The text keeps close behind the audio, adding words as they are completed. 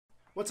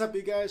What's up,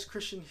 you guys?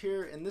 Christian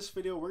here. In this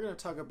video, we're going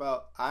to talk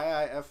about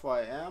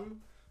IIFYM.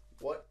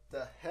 What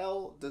the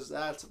hell does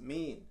that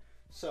mean?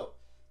 So,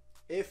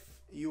 if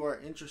you are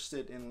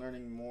interested in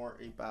learning more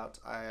about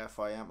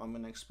IIFYM, I'm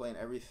going to explain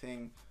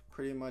everything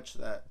pretty much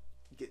that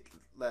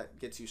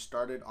gets you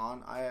started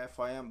on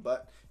IIFYM.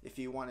 But if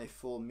you want a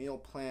full meal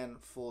plan,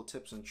 full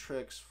tips and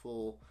tricks,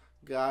 full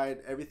guide,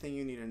 everything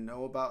you need to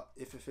know about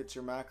if it fits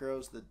your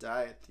macros, the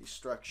diet, the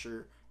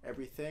structure,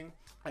 everything,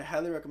 I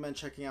highly recommend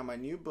checking out my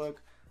new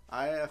book,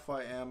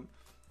 IIFYM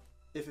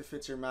If It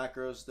Fits Your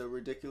Macros, the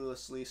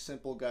ridiculously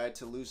simple guide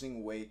to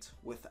losing weight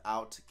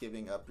without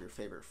giving up your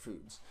favorite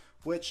foods.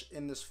 Which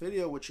in this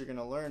video, what you're going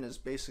to learn is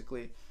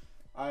basically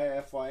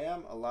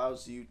IIFYM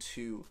allows you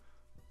to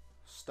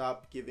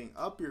stop giving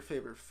up your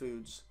favorite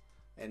foods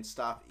and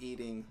stop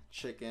eating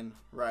chicken,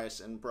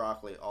 rice, and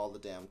broccoli all the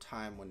damn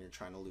time when you're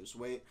trying to lose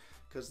weight,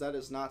 because that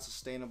is not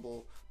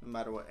sustainable no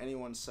matter what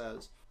anyone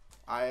says.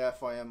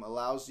 IIFYM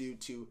allows you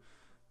to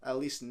at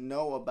least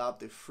know about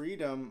the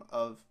freedom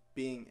of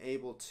being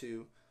able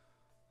to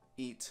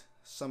eat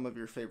some of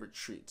your favorite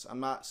treats.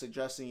 I'm not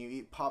suggesting you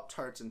eat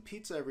Pop-Tarts and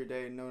pizza every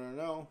day.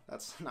 No.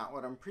 That's not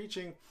what I'm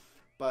preaching.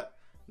 But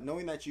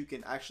knowing that you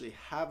can actually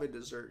have a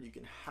dessert, you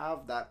can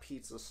have that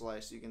pizza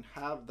slice, you can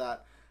have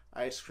that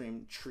ice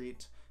cream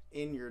treat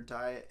in your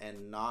diet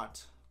and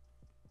not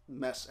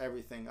mess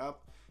everything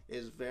up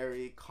is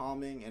very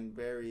calming and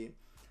very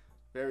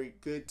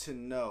good to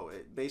know.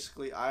 It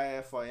basically,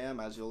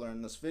 IIFYM, as you'll learn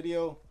in this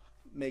video,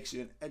 makes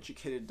you an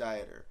educated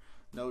dieter.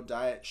 No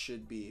diet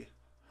should be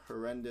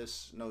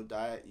horrendous. No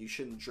diet, you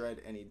shouldn't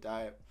dread any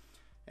diet.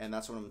 And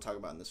that's what I'm going to talk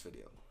about in this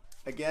video.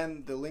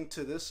 Again, the link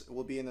to this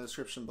will be in the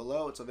description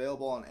below. It's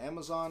available on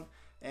Amazon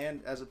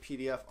and as a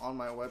PDF on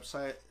my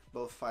website,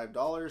 both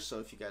 $5. So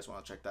if you guys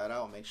want to check that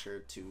out, make sure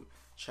to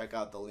check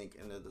out the link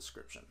in the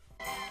description.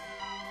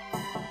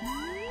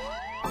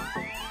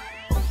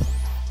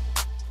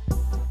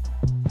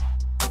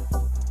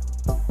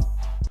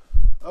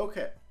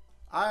 Okay,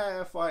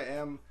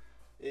 IIFYM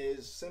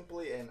is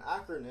simply an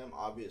acronym,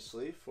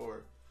 obviously,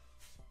 for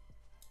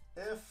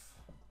If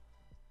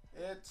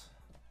It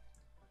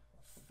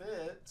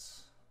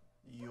Fits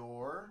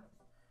Your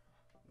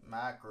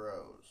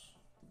Macros.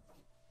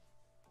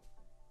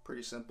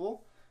 Pretty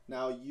simple.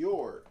 Now,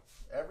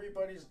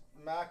 everybody's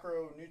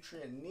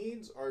macronutrient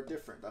needs are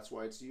different. That's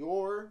why it's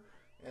your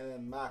and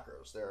then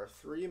macros. There are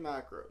 3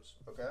 macros,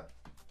 okay?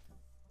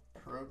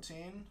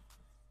 Protein,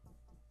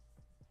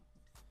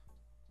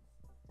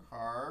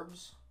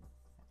 carbs,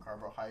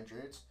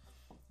 carbohydrates,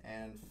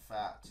 and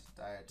fat,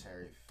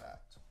 dietary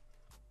fat.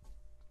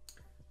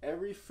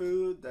 Every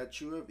food that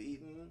you have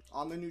eaten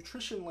on the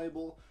nutrition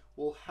label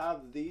will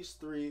have these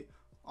 3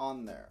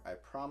 on there. I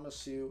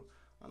promise you,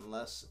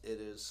 unless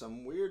it is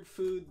some weird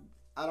food,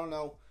 I don't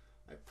know.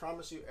 I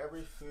promise you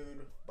every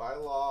food by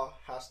law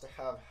has to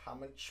have how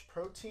much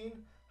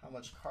protein, how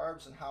much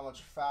carbs, and how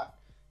much fat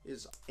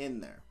is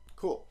in there.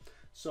 Cool.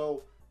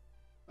 So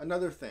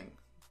another thing,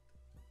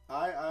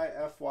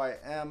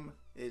 IIFYM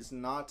is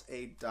not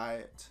a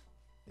diet.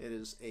 It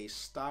is a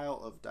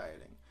style of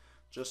dieting.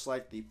 Just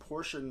like the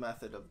portion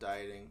method of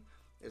dieting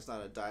is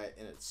not a diet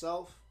in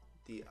itself,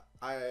 the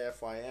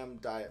IIFYM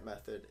diet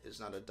method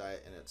is not a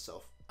diet in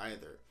itself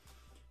either.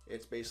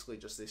 It's basically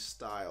just a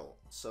style.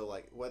 So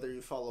like whether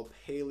you follow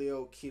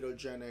paleo,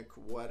 ketogenic,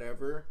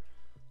 whatever,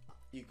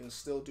 you can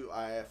still do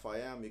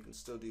IIFYM, you can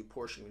still do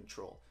portion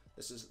control.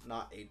 This is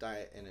not a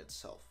diet in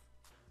itself.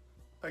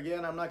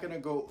 Again, I'm not going to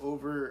go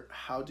over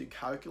how to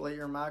calculate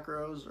your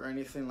macros or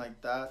anything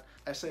like that.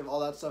 I save all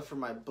that stuff for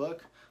my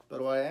book,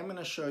 but what I am going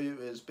to show you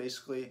is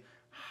basically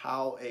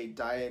how a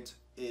diet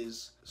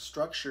is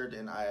structured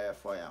in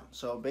IIFYM.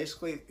 So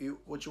basically,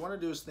 what you want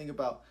to do is think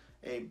about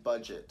a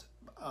budget.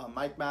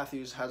 Mike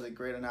Matthews has a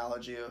great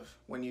analogy of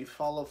when you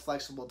follow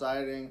flexible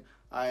dieting,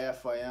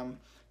 IIFYM,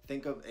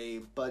 think of a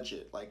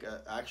budget, like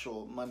an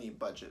actual money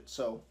budget.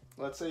 So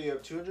let's say you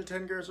have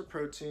 210 grams of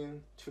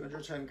protein,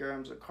 210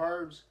 grams of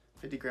carbs,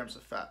 50 grams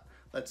of fat.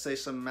 Let's say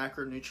some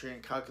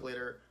macronutrient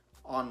calculator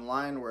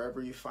online,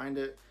 wherever you find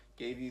it,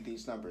 gave you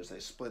these numbers. They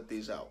split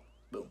these out.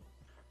 Boom.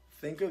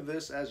 Think of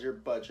this as your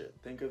budget.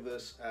 Think of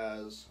this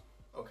as,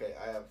 okay,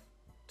 I have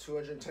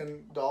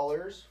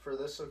 $210 for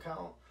this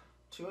account,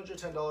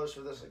 $210 for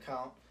this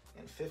account,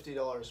 and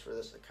 $50 for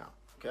this account,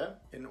 okay?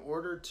 In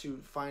order to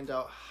find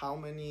out how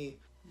many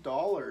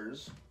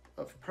dollars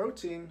of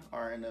protein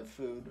are in a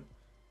food,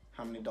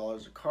 how many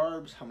dollars of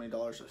carbs, how many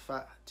dollars of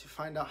fat, to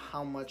find out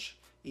how much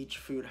each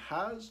food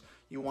has,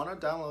 you want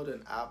to download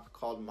an app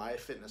called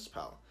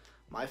MyFitnessPal.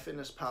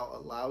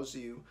 MyFitnessPal allows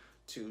you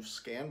to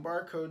scan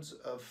barcodes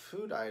of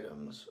food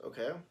items,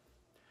 okay?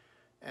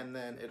 And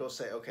then it'll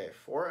say, okay,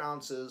 4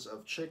 ounces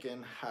of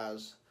chicken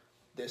has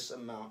this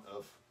amount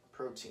of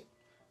protein.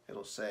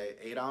 It'll say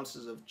 8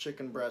 ounces of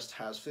chicken breast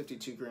has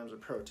 52 grams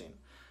of protein.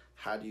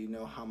 How do you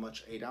know how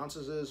much 8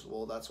 ounces is?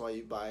 Well, that's why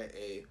you buy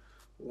a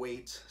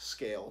weight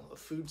scale, a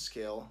food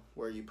scale,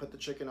 where you put the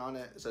chicken on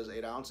it, it says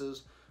 8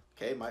 ounces.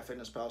 Okay,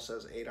 MyFitnessPal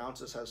says 8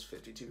 ounces has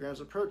 52 grams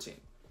of protein.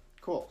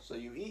 Cool, so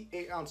you eat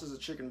 8 ounces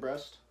of chicken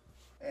breast,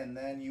 and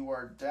then you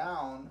are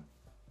down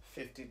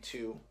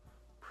 52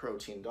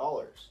 protein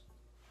dollars.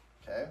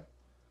 Okay,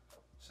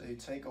 so you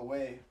take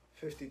away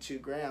 52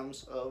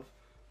 grams of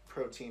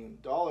protein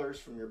dollars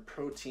from your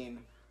protein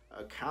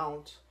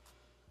account,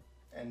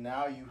 and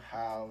now you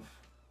have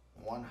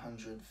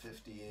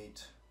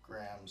 158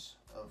 grams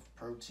of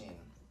protein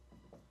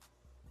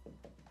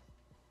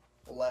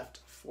left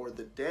for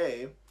the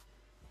day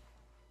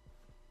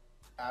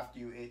after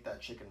you ate that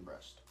chicken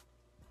breast.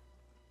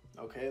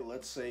 Okay,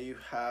 let's say you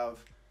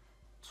have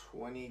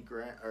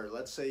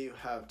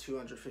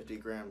 250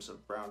 grams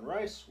of brown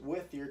rice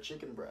with your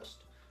chicken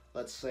breast.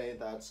 Let's say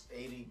that's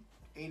 80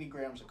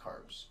 grams of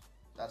carbs.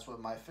 That's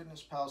what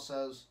MyFitnessPal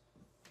says.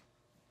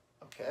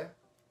 Okay,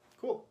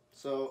 cool.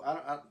 So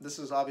this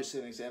is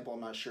obviously an example.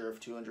 I'm not sure if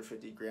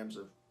 250 grams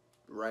of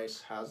rice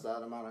has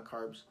that amount of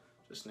carbs.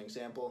 Just an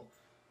example.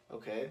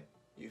 Okay,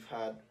 you've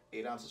had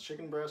 8 ounces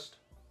chicken breast,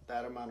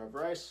 that amount of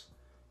rice.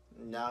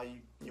 Now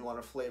you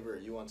want to flavor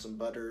it. You want some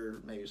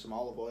butter, maybe some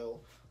olive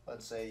oil.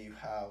 Let's say you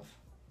have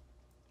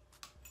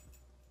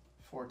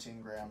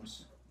 14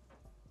 grams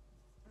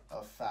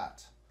of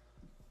fat.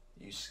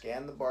 You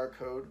scan the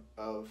barcode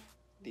of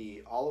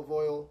the olive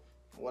oil,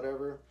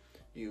 whatever.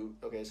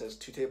 Okay, it says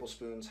 2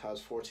 tablespoons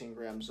has 14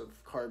 grams of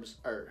carbs,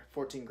 or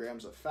 14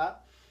 grams of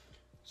fat.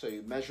 So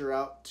you measure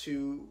out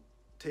 2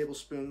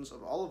 tablespoons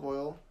of olive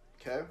oil.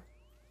 Okay,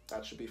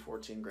 that should be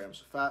 14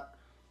 grams of fat.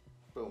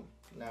 Boom.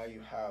 Now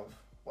you have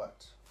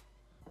what?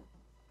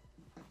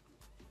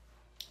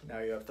 Now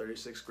you have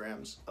 36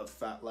 grams of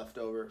fat left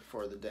over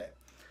for the day.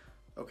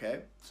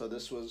 Okay, so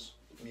this was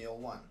meal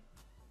 1.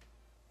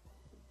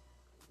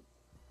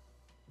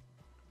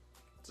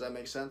 Does that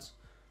make sense?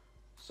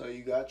 So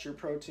you got your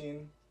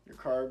protein, your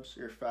carbs,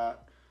 your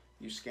fat.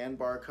 You scan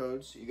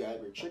barcodes. You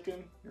got your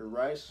chicken, your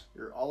rice,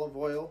 your olive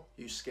oil.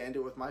 You scanned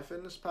it with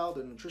MyFitnessPal,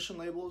 the nutrition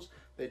labels.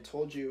 They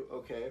told you,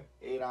 okay,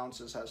 8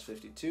 ounces has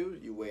 52.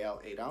 You weigh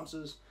out 8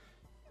 ounces.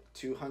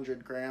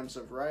 200 grams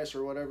of rice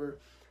or whatever.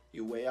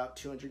 You weigh out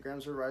 200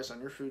 grams of rice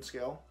on your food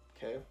scale.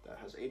 Okay, that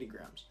has 80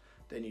 grams.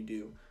 Then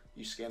you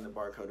scan the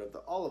barcode of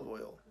the olive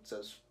oil. It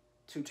says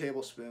 2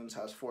 tablespoons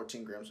has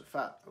 14 grams of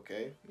fat.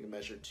 Okay, you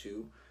measure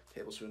 2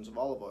 tablespoons of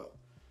olive oil.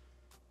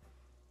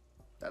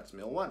 That's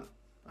meal 1.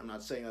 I'm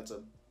not saying that's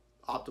a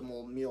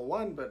optimal meal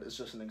 1, but it's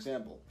just an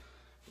example.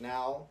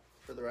 Now,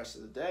 for the rest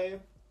of the day,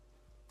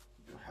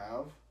 you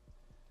have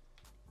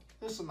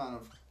this amount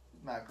of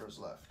macros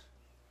left.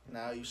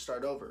 Now you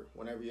start over.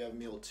 Whenever you have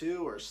meal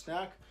 2 or a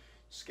snack,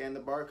 scan the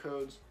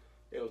barcodes.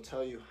 It'll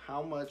tell you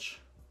how much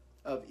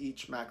of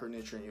each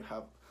macronutrient you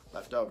have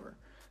left over.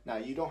 Now,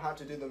 you don't have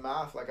to do the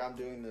math like I'm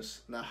doing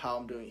this, not how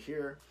I'm doing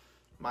here.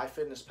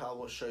 MyFitnessPal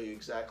will show you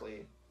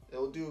exactly.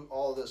 It'll do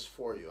all this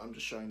for you. I'm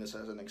just showing this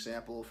as an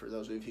example for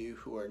those of you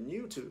who are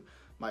new to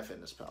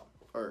MyFitnessPal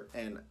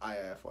and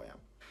IIFYM.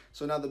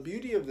 So now the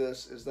beauty of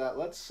this is that,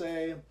 let's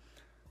say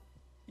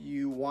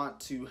you want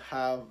to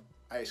have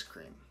ice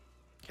cream.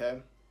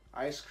 Okay,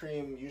 ice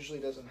cream usually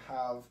doesn't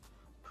have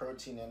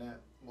protein in it.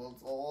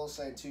 We'll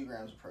say 2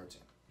 grams of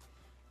protein.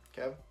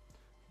 Okay,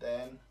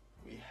 then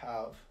we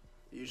have,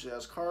 usually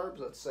has carbs.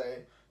 Let's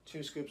say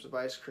 2 scoops of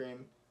ice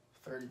cream,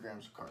 30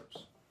 grams of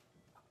carbs.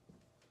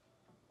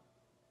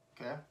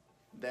 Okay,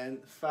 then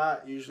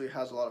fat usually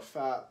has a lot of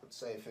fat. Let's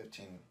say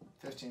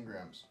 15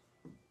 grams.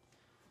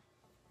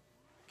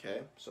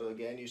 Okay, so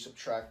again, you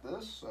subtract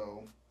this.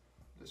 So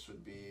this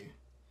would be,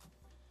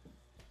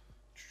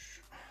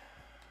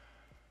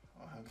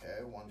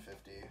 okay,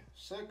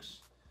 156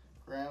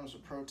 grams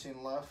of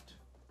protein left,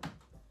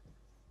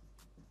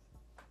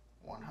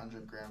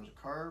 100 grams of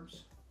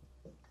carbs,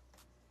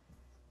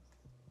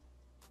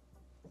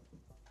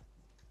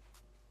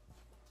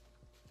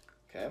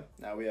 okay,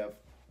 now we have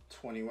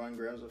 21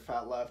 grams of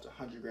fat left,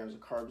 100 grams of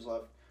carbs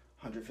left,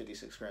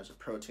 156 grams of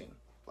protein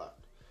left.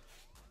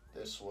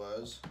 This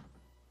was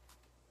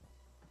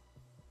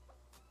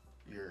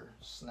your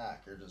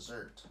snack, your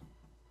dessert.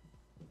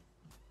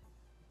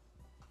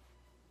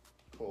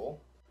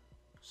 Cool.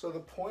 So the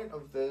point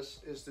of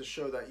this is to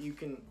show that you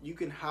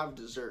can have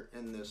dessert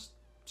in this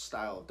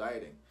style of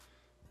dieting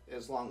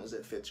as long as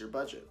it fits your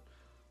budget.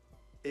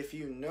 If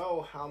you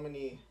know how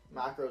many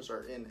macros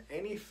are in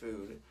any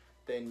food,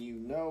 then you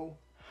know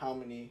how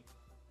many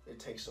it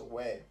takes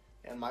away.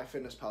 And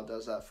MyFitnessPal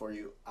does that for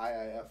you.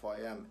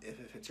 IIFYM, if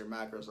it fits your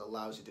macros,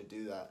 allows you to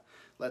do that.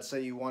 Let's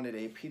say you wanted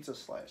a pizza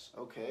slice.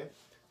 Okay,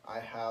 I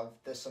have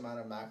this amount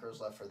of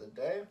macros left for the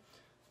day.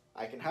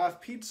 I can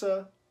have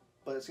pizza,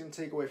 but it's going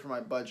to take away from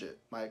my budget,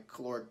 my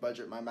caloric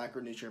budget, my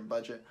macronutrient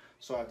budget,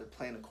 so I have to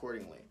plan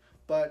accordingly.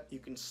 But you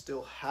can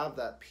still have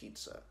that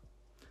pizza.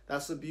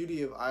 That's the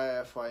beauty of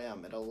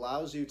IIFYM. It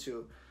allows you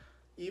to,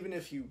 even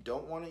if you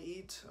don't want to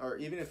eat, or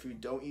even if you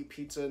don't eat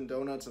pizza and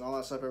donuts and all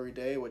that stuff every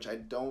day, which I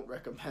don't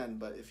recommend,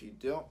 but if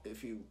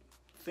you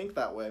think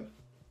that way,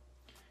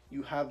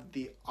 you have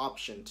the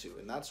option to,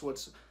 and that's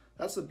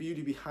the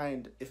beauty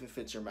behind if it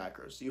fits your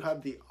macros. You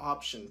have the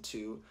option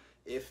to,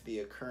 if the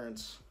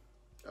occurrence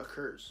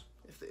occurs,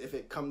 if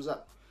it comes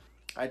up.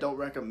 I don't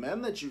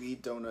recommend that you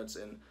eat donuts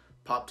and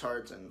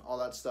Pop-Tarts and all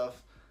that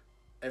stuff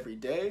every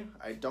day.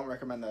 I don't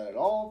recommend that at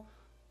all,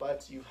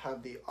 but you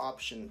have the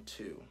option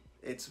to.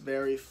 It's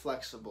very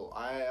flexible.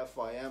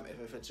 IIFYM, if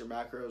it fits your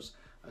macros,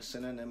 a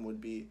synonym would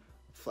be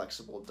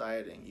flexible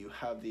dieting. You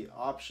have the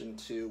option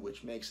to,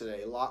 which makes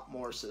it a lot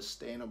more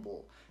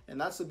sustainable. And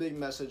that's the big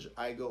message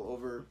I go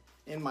over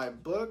in my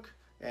book.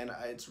 And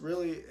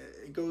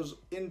it goes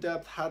in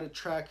depth how to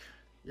track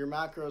your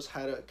macros,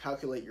 how to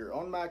calculate your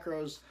own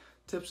macros,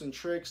 tips and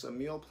tricks, a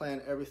meal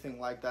plan, everything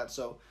like that.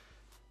 So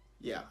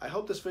yeah, I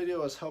hope this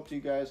video has helped you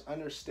guys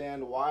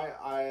understand why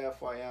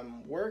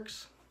IIFYM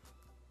works.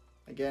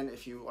 Again,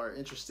 if you are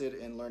interested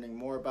in learning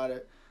more about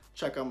it,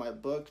 check out my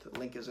book. The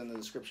link is in the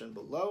description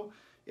below.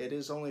 It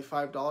is only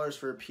 $5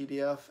 for a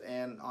PDF,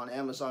 and on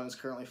Amazon it's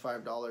currently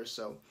 $5.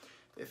 So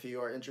if you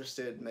are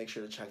interested, make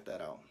sure to check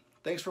that out.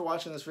 Thanks for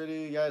watching this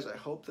video, you guys. I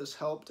hope this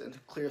helped and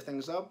clear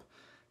things up,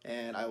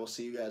 and I will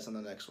see you guys on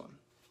the next one.